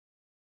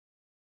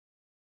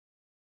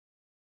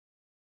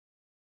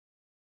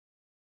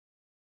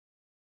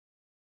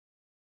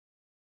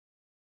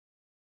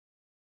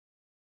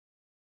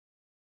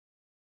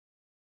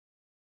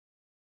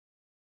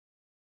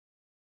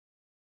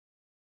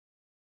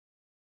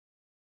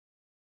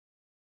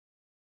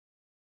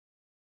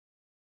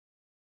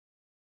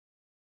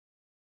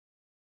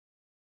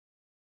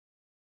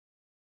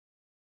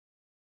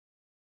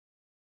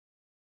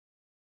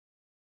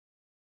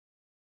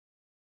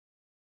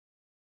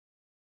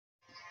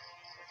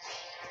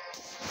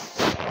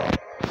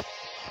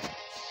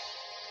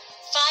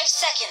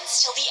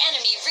seconds till the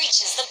enemy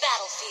reaches the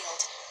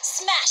battlefield.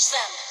 Smash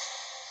them!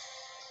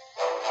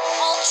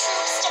 All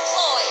troops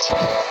deployed!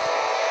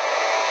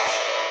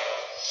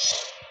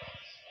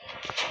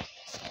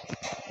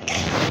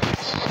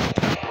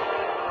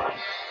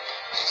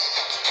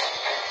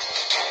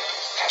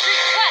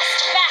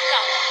 Request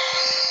backup!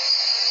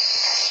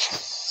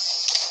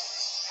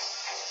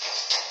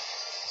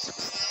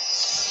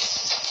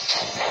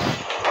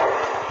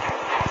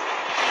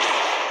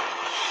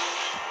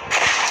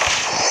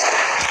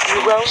 You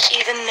won't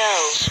even know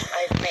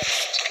I've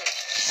missed.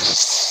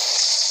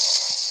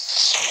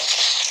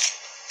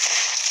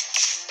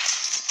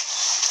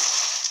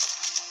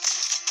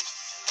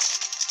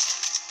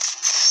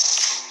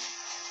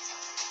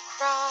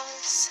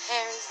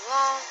 Crosshairs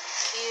lock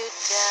you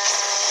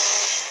down.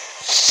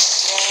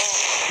 Then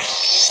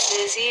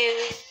kisses you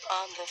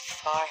on the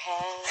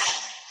forehead.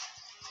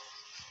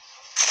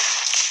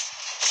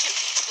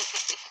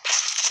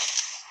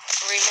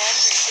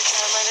 Remember to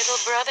tell my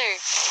little brother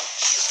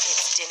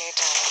it's dinner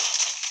time.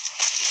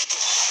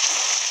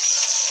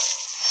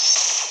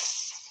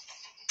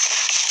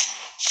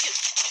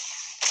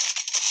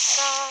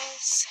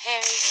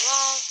 Crosshairs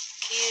lock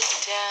you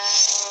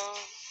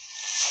down.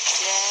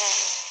 Then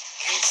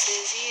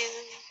kisses you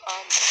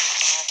on the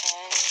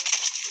forehead.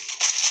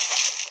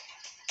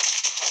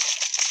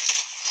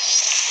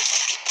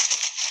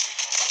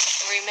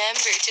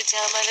 Remember to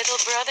tell my little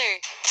brother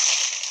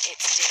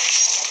it's dinner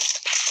time.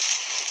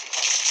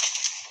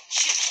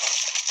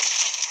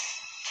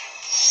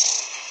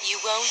 You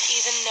won't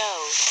even know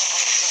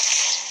I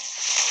missed.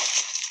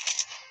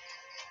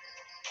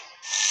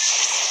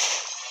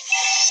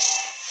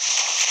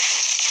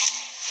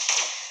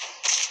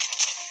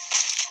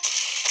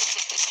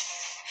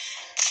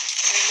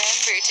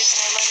 Remember to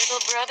tell my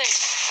little brother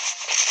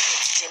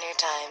it's dinner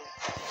time.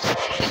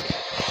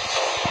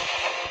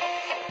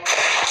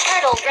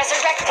 Turtle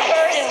resurrected.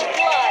 First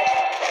blood.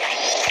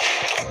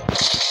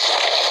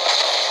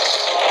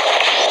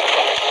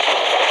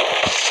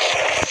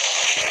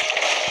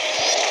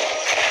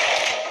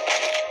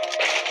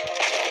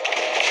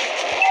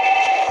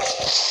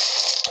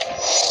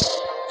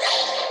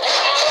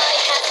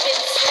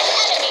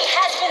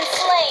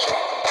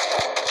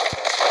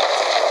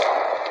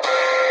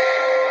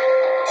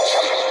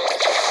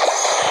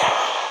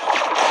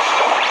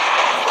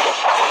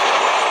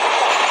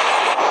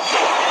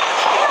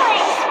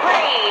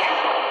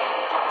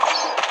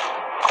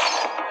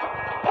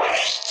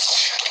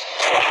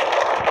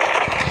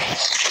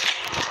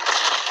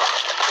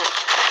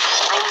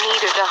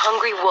 Neither the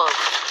hungry wolf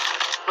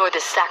nor the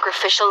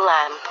sacrificial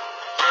lamb.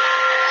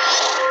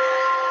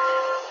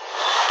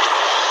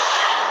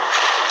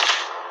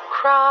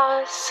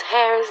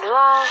 Crosshairs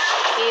lock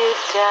you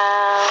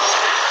down.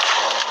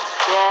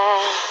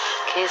 Death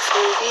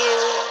kisses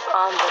you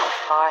on the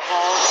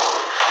forehead.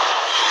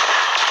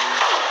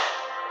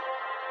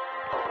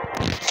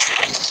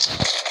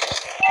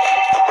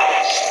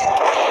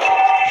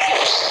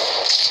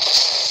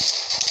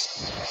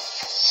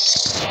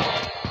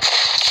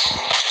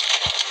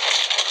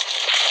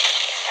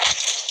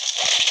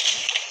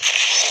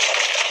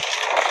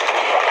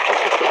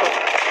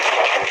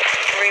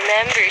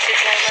 Remember to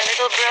tell my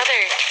little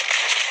brother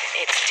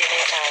it's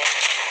dinner time.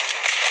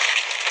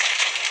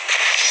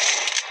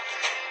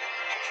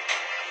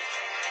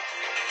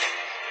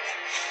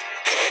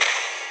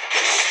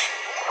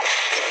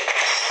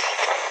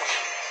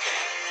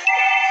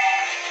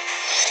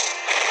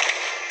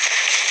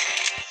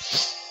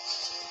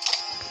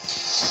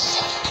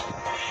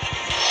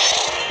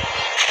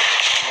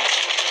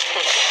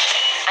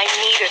 I'm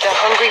neither the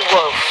hungry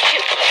wolf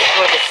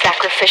nor the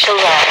sacrificial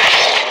lamb.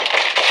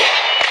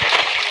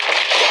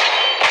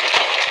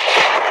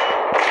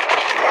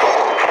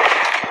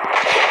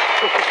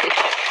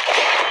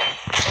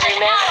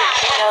 Remember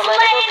to tell my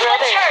little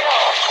brother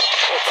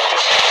it's dinner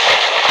time.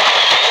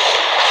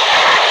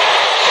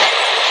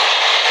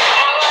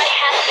 Ally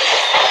has been,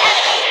 an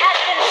enemy has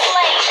been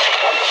slain.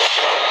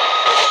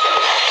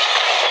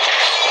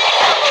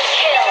 Double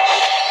kill.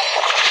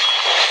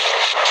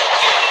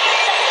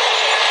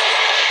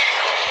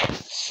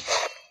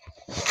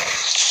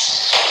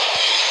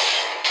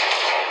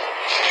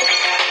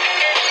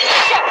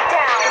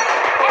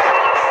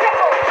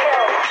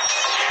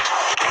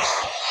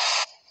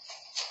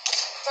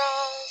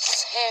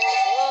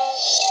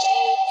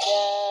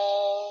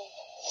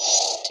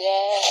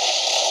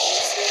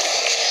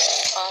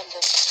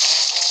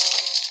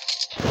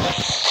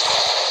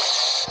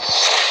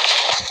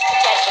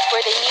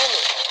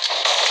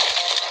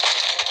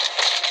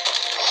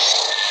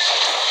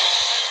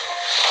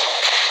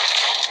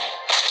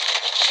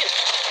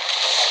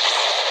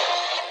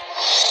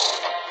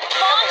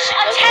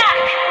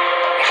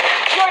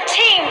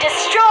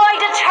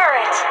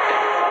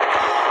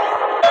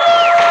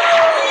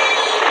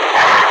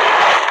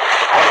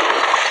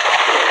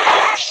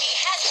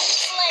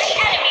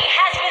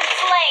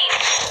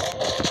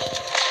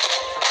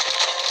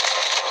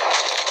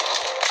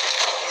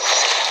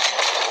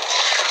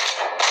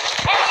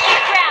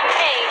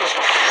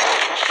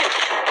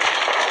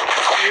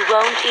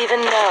 won't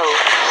even know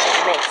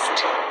you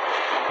missed.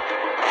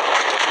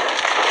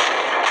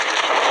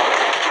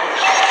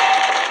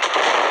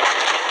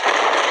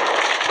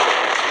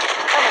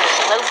 Come a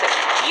little closer.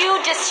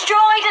 You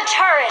destroyed a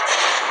turret!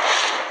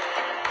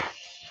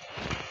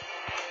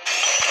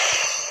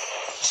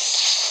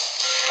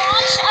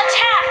 Launch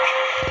attack!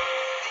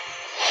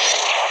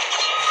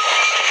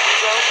 You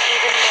won't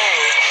even know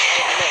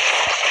you missed.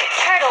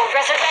 Turtle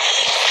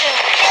resurrecting soon.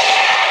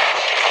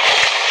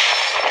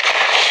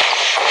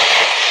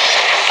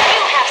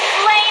 You have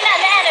slain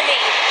an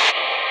enemy!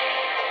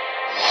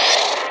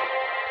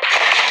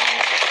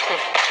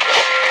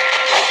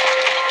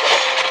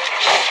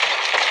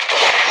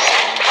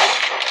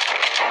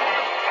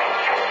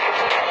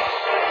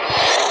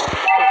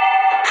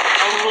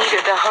 I'm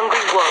neither the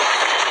hungry wolf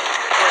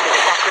nor the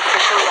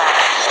sacrificial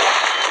lamb.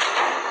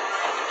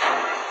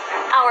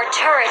 Our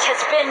turret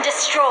has been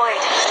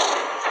destroyed.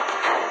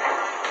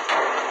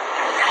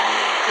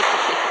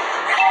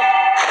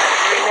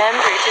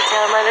 Remember to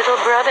tell my little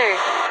brother.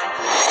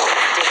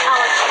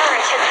 Our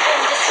turret has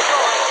been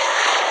destroyed.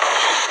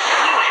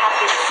 You have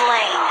been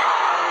slain.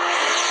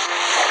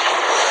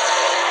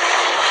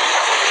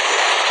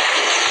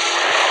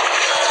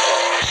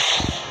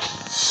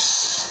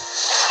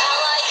 An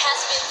ally has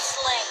been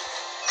slain.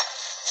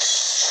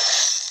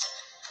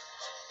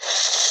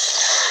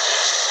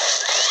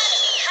 An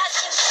enemy has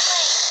been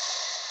slain.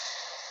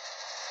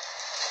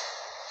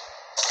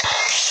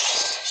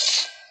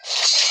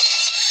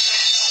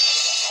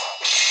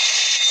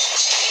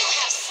 You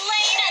have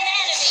slain an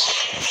enemy.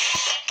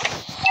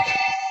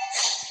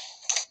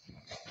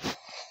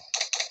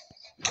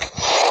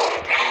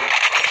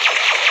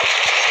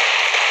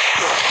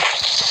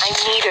 I'm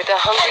neither the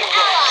hungry An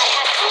wolf ally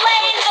has nor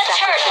slain the the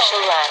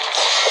sacrificial turtle. lamb.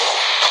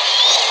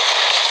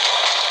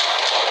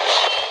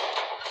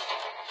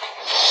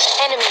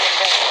 Enemy in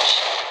range,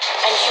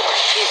 and you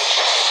are too.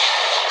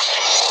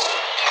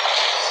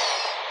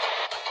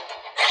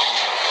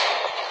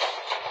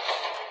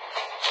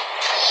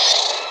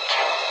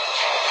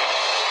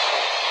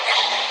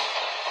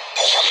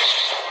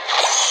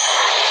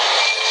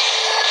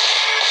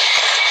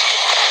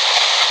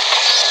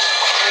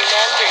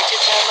 Remember to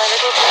tell my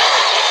little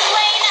brother.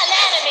 Slain an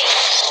enemy.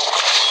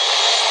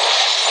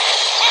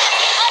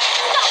 Enemy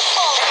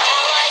unstoppable. An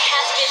ally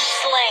has been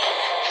slain.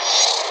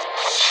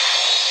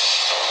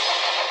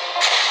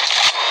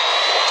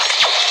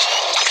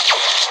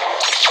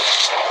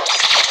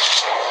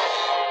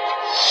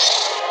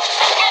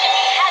 An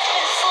enemy has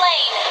been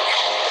slain.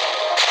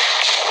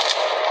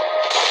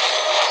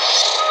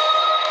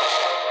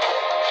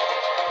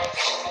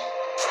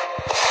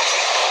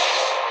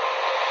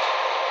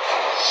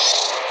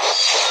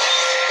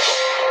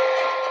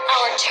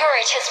 Our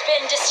turret has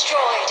been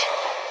destroyed.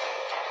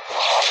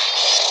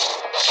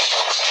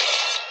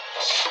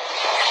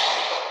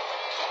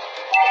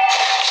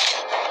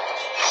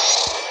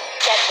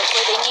 Dead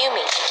before they knew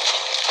me.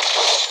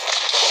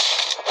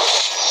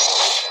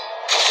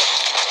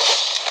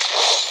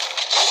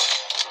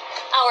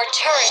 Our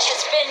turret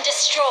has been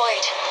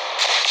destroyed.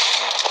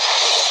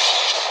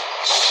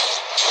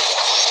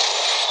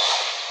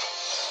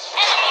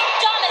 Enemy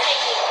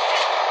dominating.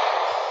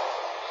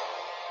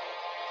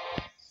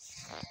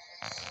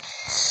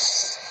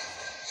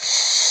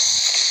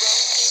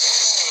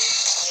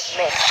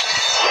 Missed.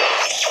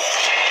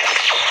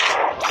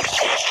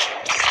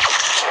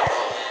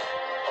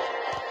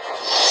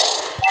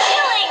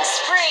 Killing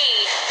spree.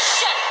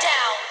 Shut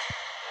down.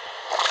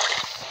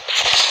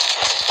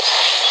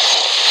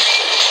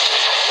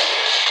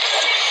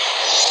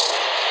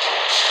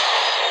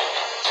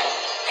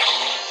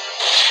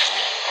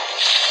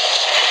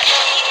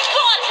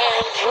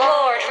 Gauntlet.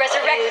 Lord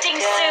resurrecting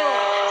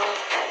soon.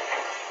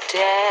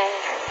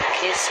 Death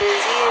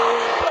kisses you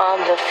on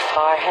the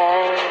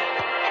forehead.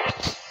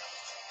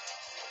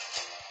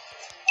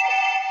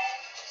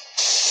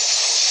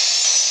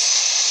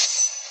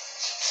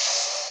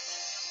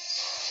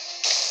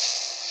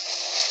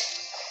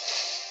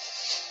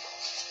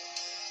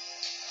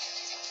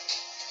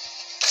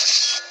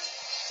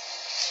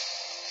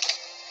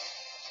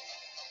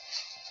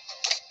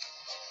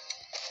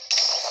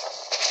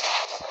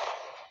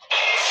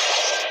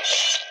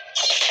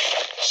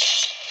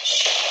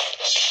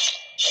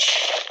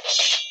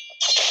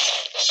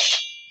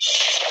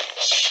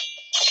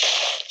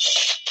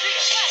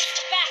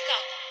 Request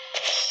backup.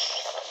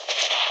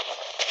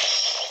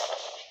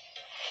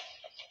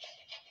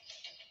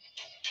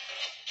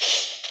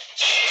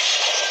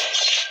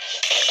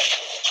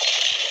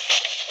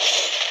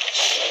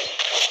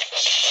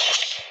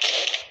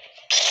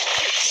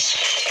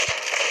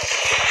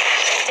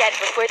 Dead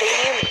before they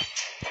knew me.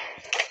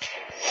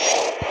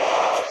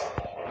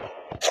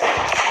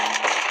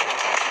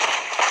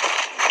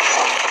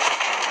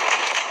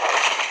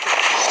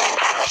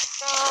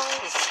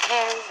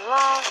 Crosshairs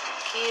lock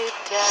you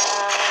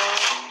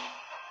down.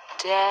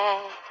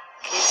 Death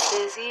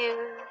kisses you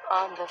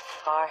on the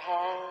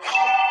forehead.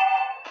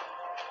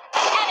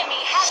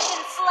 Enemy has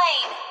been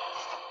slain.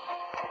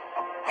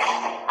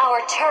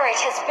 Our turret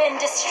has been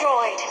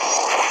destroyed.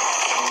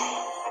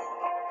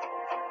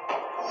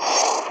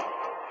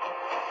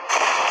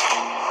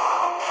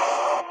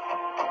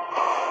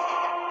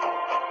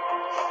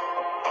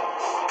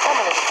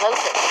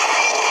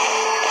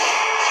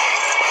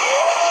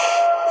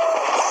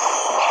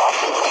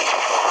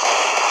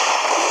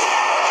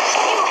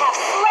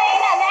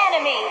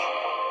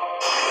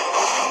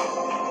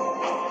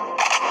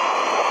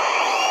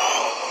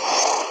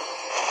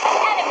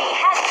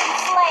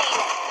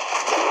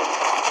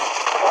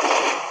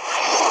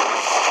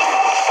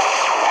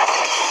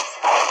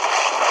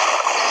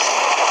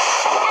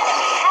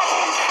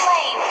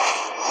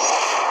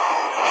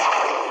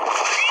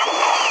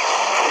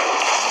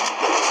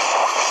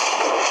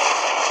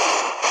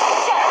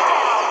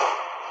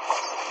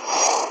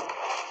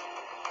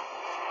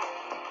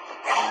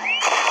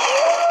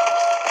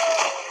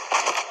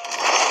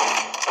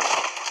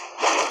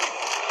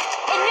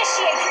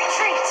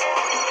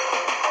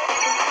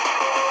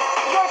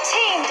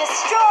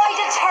 destroyed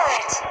a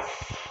turret.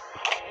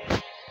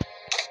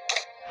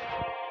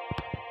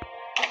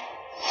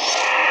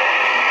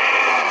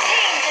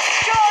 Team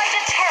destroyed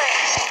a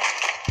turret.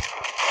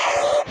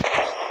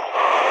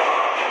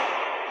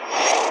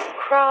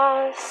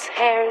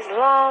 Crosshairs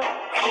lock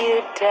you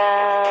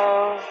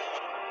down.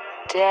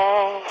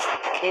 Death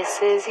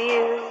kisses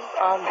you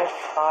on the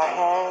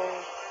forehead.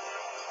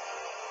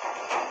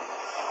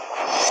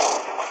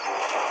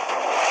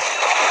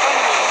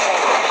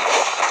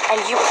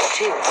 And you will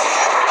too.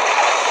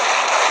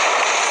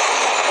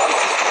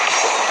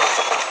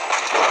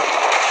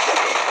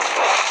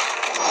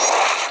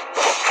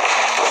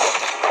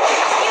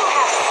 You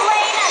have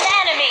slain an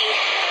enemy.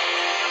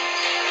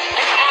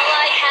 An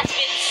ally has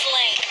been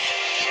slain.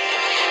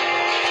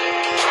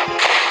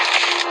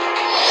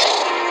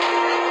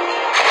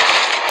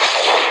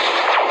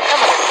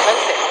 Come on,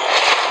 closer.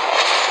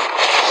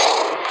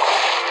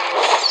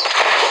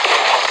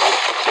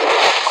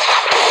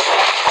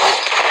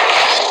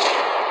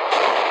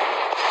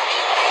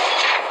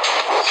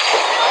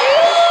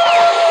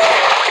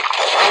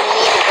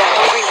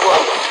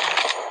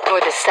 Or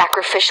the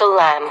sacrificial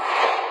lamb.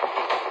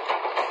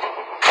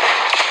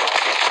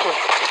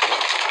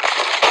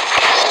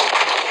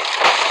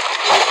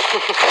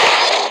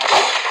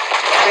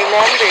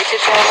 Remember to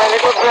tell my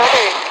little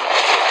brother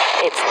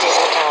it's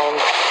dinner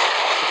time.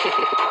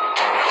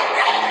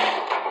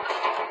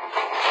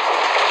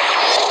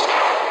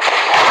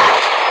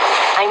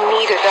 I'm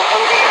neither the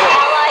hungry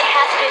wolf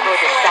nor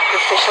the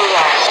sacrificial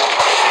lamb.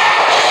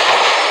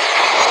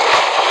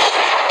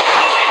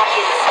 You have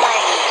been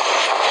slain.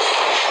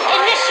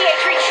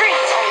 Initiate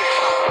retreat!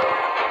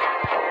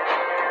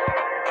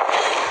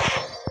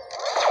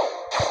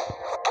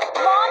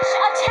 Launch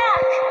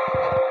attack!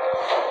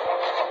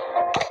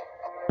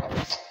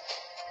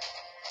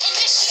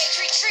 Initiate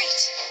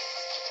retreat!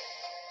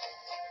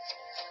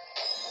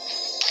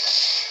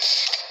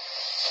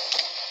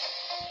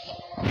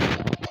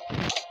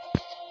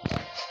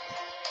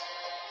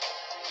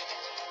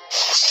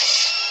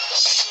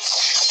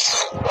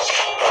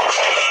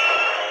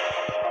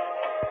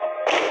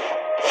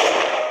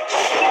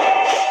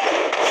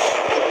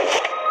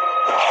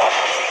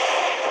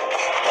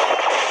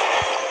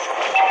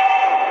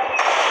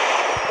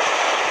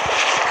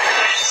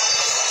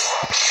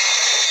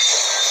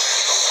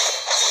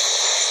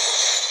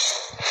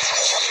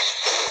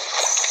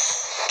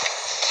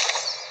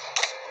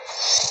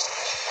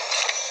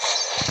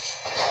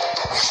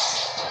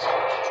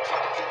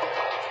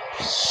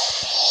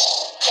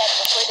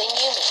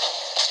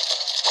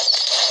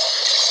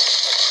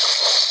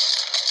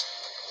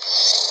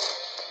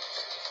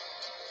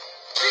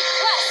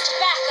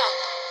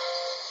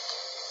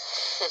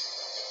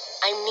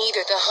 I'm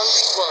neither the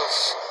hungry wolf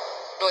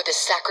nor the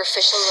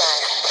sacrificial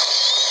lamb.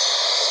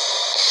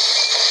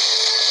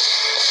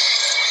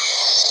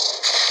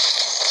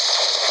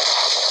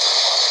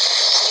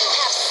 You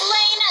have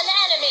slain an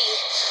enemy.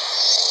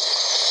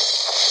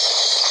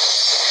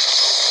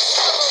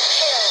 Double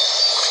kill.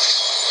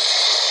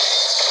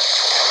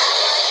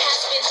 Ally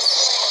has been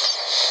slain.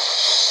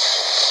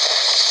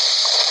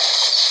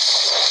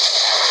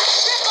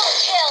 Triple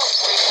kill.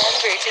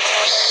 Remember to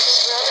tell my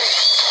little brother.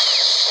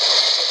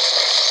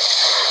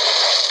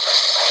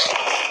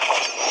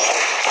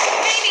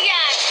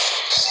 Maniac!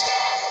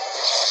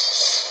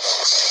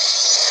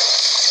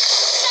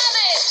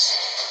 Savage!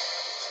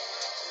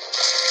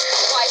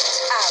 Wiped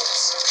out.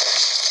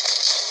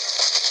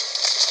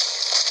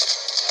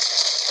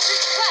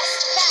 Request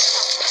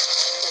backup.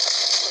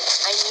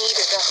 I'm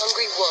neither the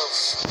hungry wolf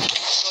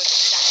nor the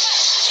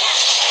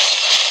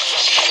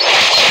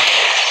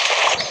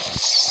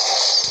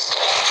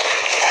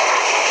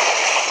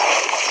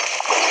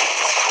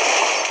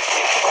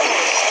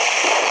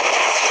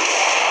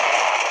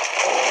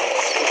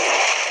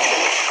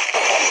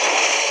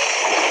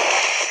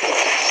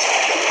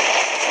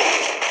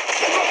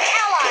An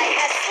ally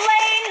has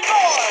slain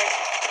Lord.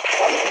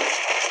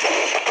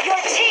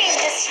 Your team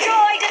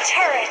destroyed a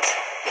turret.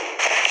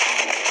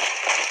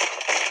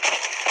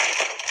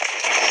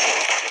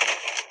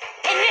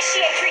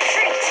 Initiate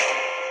retreat.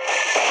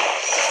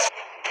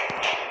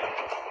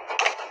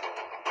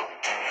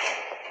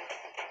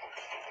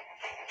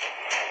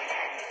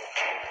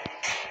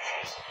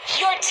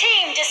 Your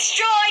team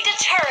destroyed a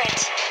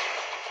turret.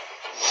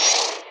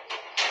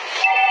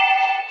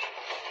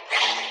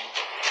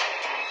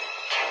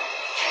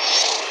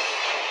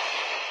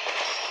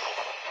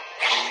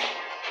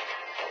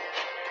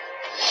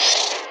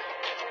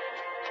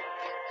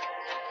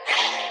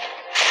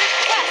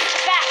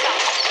 Request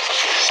backup.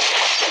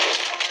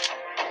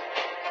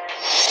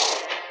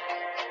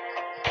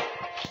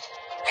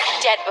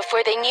 dead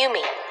before they knew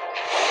me.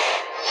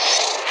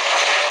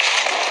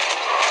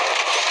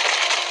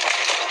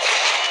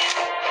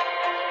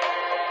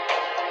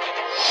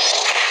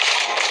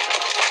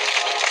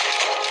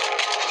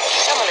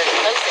 Come a little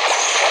closer.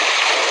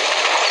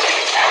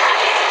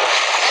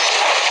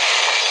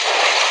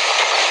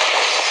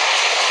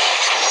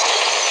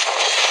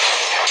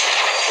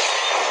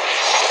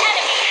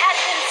 Enemy has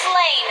been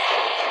slain.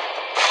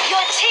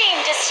 Your team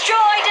destroyed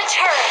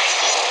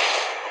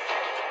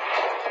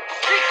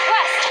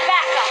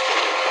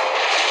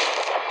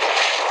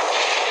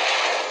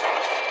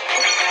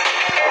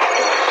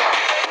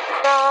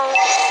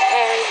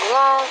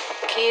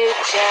you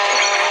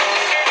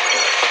down,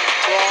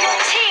 Your down.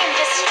 team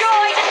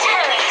destroyed a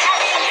turret.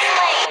 Has been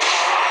slain.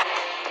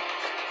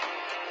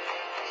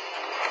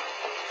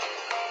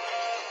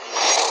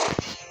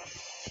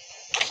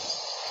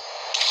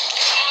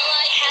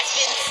 Ally has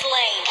been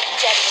slain.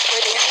 Ready for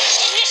the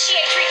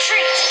initiate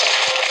retreat.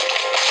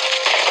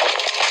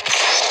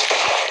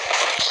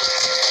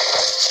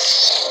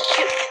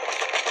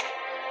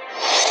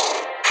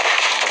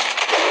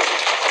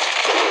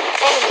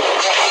 Enemy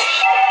ready.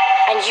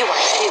 And you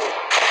are too.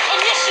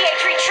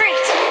 Initiate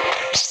retreat.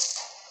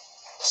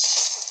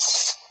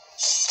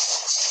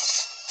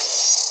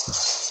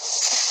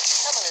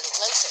 Come a little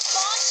closer.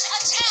 Launch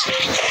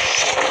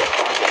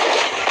attack.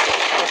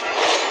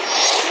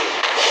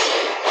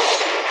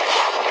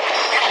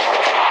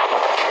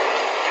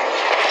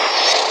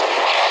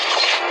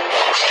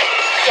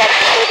 Ready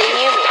for the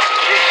Yumi.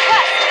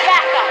 Request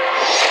backup.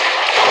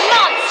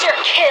 Monster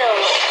kill.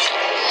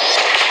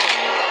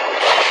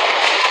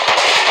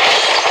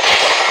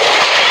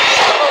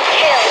 Double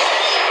kill.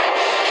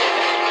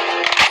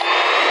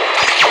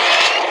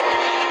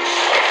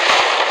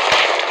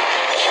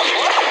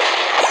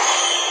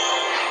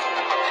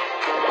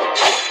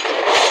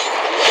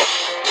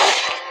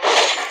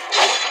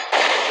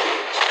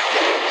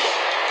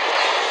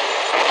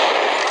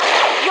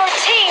 Your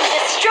team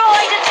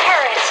destroyed a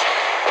turret.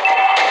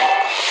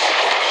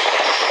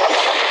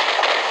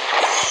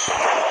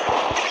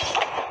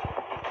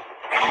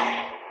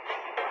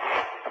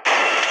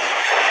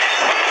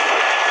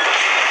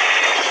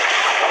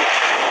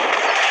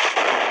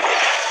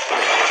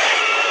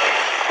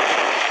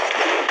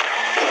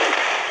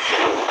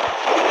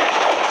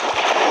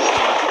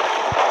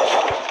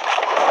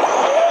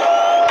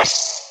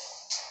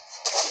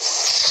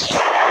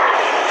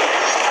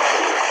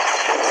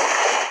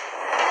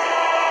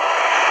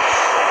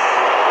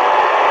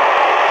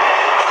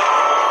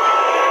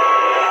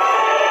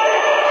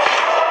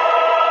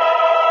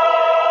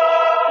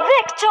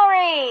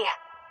 Victory!